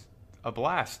 That was a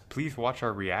blast. Please watch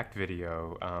our React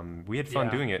video. We had fun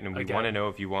doing it, and we want to know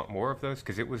if you want more of those,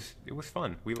 because it was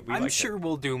fun. I'm sure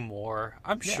we'll do more.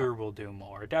 Sure we'll do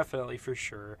more. Definitely, for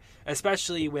sure.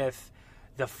 Especially with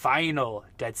the final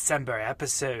December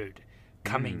episode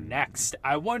coming next.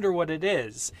 I wonder what it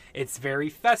is. It's very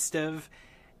festive,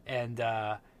 And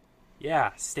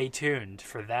yeah, stay tuned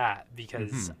for that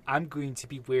because I'm going to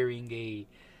be wearing a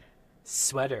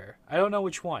sweater. I don't know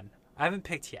which one. I haven't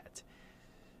picked yet.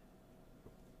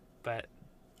 But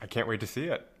I can't wait to see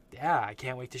it. yeah, I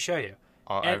can't wait to show you.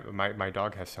 My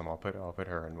dog has some. I'll put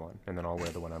her in one, and then I'll wear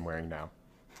the one I'm wearing now.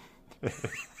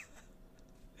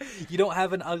 You don't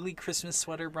have an ugly Christmas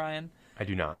sweater, Brian? I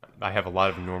do not. I have a lot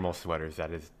of normal sweaters.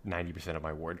 That is 90% of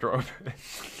my wardrobe.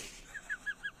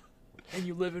 And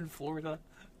you live in Florida?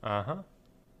 Uh-huh.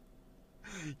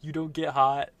 You don't get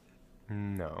hot?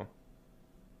 No.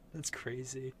 That's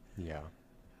crazy. Yeah.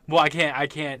 Well, I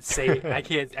can't say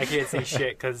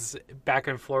shit because back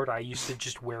in Florida I used to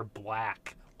just wear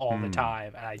black all the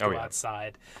time, and I go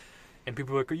outside, and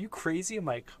people are like, "Are you crazy?" I'm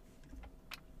like,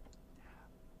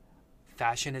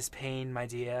 "Fashion is pain, my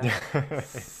dear."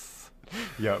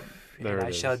 Yep. There And it I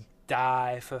is. shall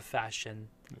die for fashion.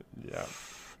 Yeah.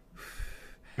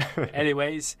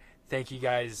 Anyways, thank you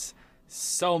guys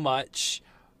so much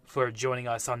for joining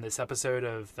us on this episode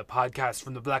of the podcast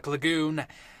from the Black Lagoon.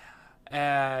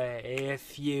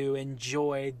 If you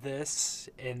enjoyed this,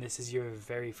 and this is your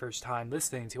very first time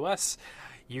listening to us,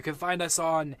 you can find us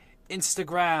on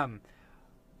Instagram,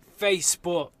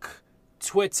 Facebook,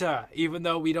 Twitter, even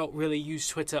though we don't really use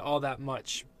Twitter all that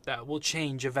much. That will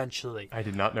change eventually. I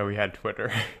did not know we had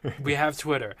Twitter. We have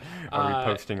Twitter. Are we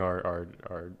posting our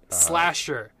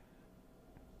Slasher,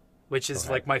 which is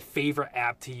like my favorite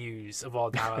app to use of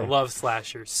all time. I love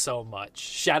Slasher so much.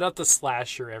 Shout out to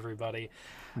Slasher, everybody.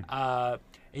 And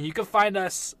you can find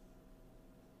us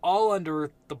all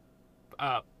under the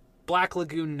Black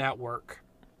Lagoon Network.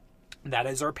 That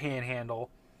is our panhandle.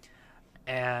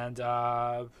 And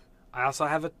I also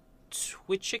have a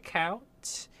Twitch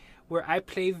account where I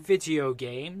play video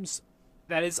games.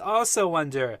 That is also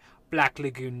under Black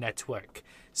Lagoon Network.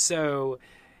 So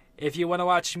if you want to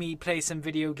watch me play some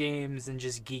video games and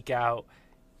just geek out,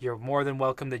 you're more than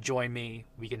welcome to join me.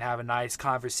 We can have a nice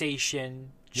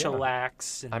conversation,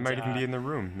 chillax. And, I might even be in the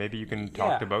room. Maybe you can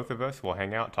talk to both of us. We'll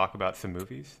hang out, talk about some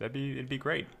movies. It'd be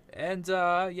great. And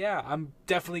yeah, I'm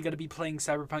definitely going to be playing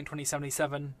Cyberpunk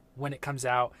 2077 when it comes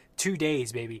out. 2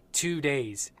 days, baby. 2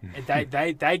 days. And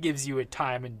that gives you a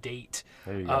time and date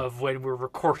of when we're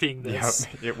recording this.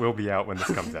 Yep, it will be out when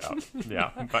this comes out. Yeah,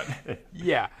 but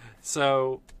yeah.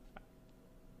 So,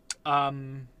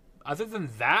 other than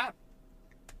that,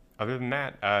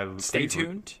 stay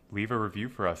tuned. Leave a review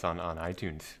for us on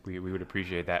iTunes. We would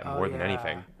appreciate that more than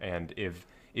anything. And if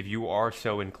you are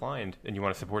so inclined and you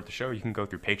want to support the show, you can go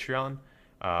through Patreon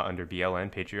under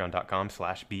BLN,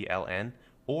 patreon.com/BLN,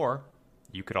 or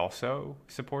you could also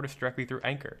support us directly through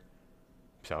Anchor.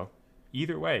 So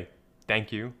either way,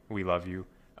 thank you. We love you.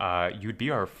 You'd be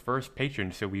our first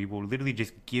patron, so we will literally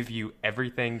just give you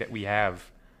everything that we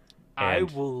have. I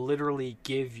will literally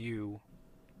give you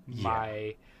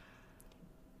my...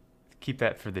 Keep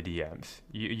that for the DMs.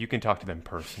 You can talk to them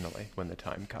personally when the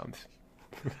time comes.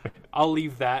 I'll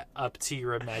leave that up to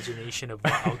your imagination of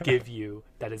what I'll give you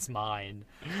that is mine.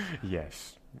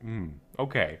 Yes.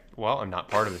 Okay. Well, I'm not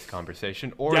part of this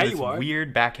conversation or this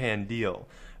weird backhand deal.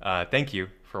 Thank you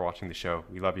for watching the show.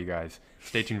 We love you guys.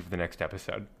 Stay tuned for the next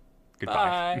episode.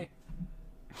 Goodbye.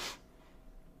 Bye.